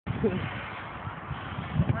Wait!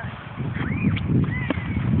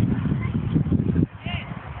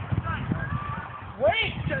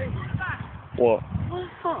 What? What the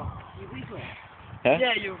fuck? You weasel. Huh?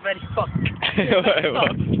 Yeah, you're very fucked. Whatever.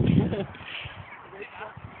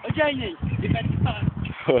 Jamie, you're very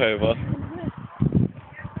fucked. Whatever.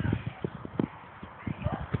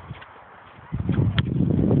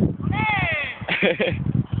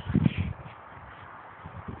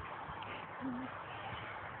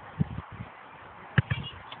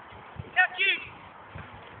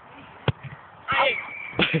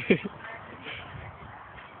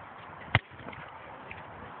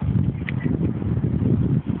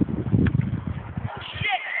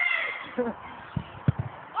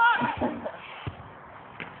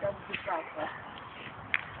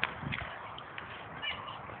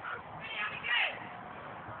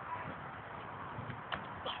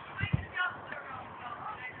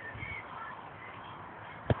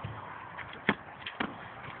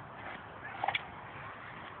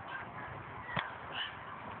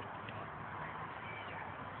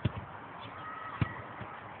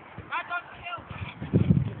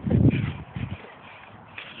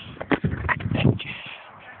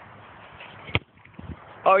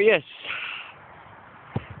 Oh yes.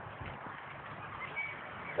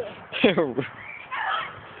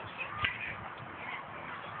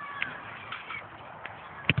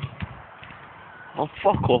 Oh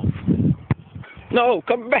fuck off. No,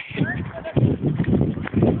 come back.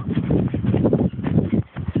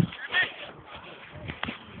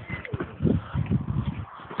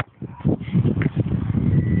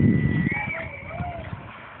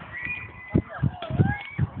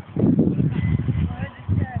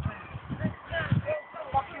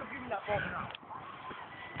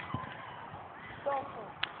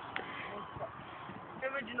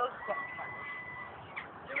 Original squat.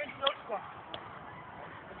 Original squat.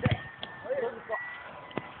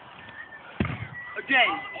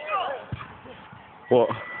 Again. What?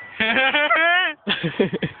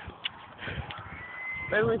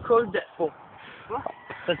 Where we call that for? What?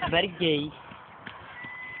 That's very gay.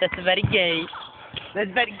 That's very gay.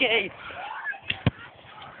 That's very gay.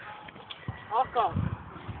 Okay.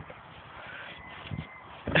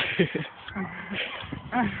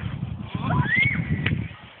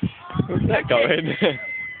 Where's that going?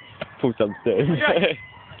 Pull some stairs.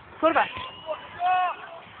 Quarterback.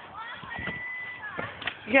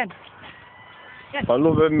 Again. Again. I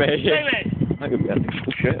love it, mate. Wait. I'm gonna be able to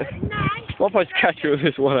push it. What if I just catch you with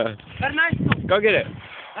this one hand? Very nice. Go get it.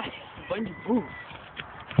 Bunch of boo.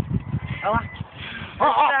 Oh,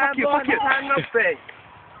 fuck you. Hang up, big.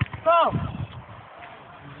 Go.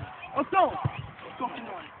 Oh, go. Coffee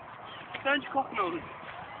noise. Don't coffee noise.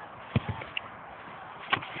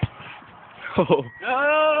 Oh.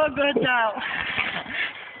 Oh, good now.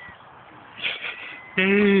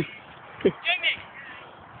 Jamie!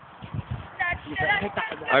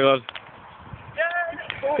 Hang on.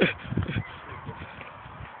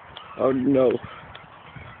 Oh no.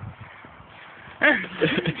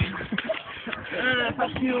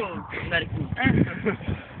 Fuck you. Very cool.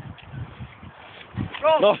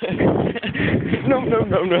 No.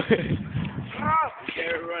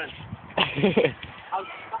 Okay, run. I'll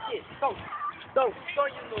fuck it. Go. You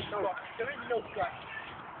know, there is no scratch.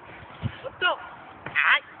 Let's go.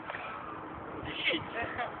 Alright. Shit.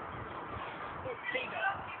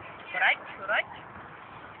 Alright.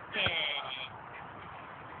 Yeah.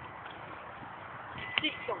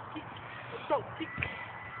 Tick. Let's go. Tick.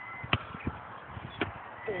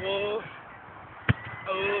 Oh.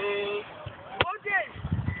 Okay.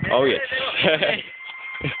 Oh yes.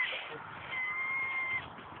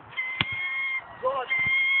 God.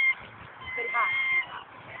 Say hi.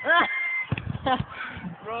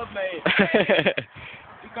 Bro, mate.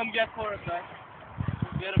 You come get for it, guys.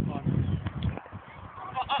 Get a fun.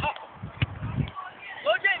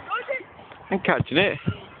 Go, James. I'm catching it.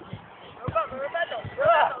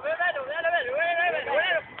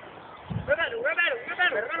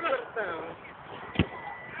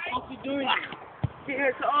 What you doing? Get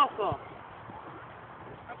here to offer.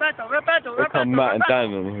 Roberto. Look how Matt and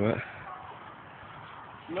Dan on it.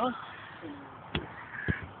 No.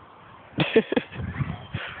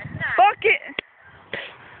 Fuck it!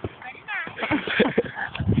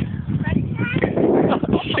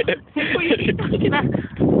 Shit.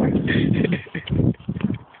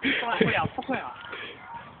 不会啊。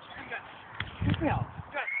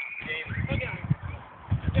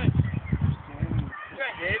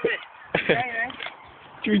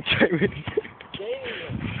Jamie.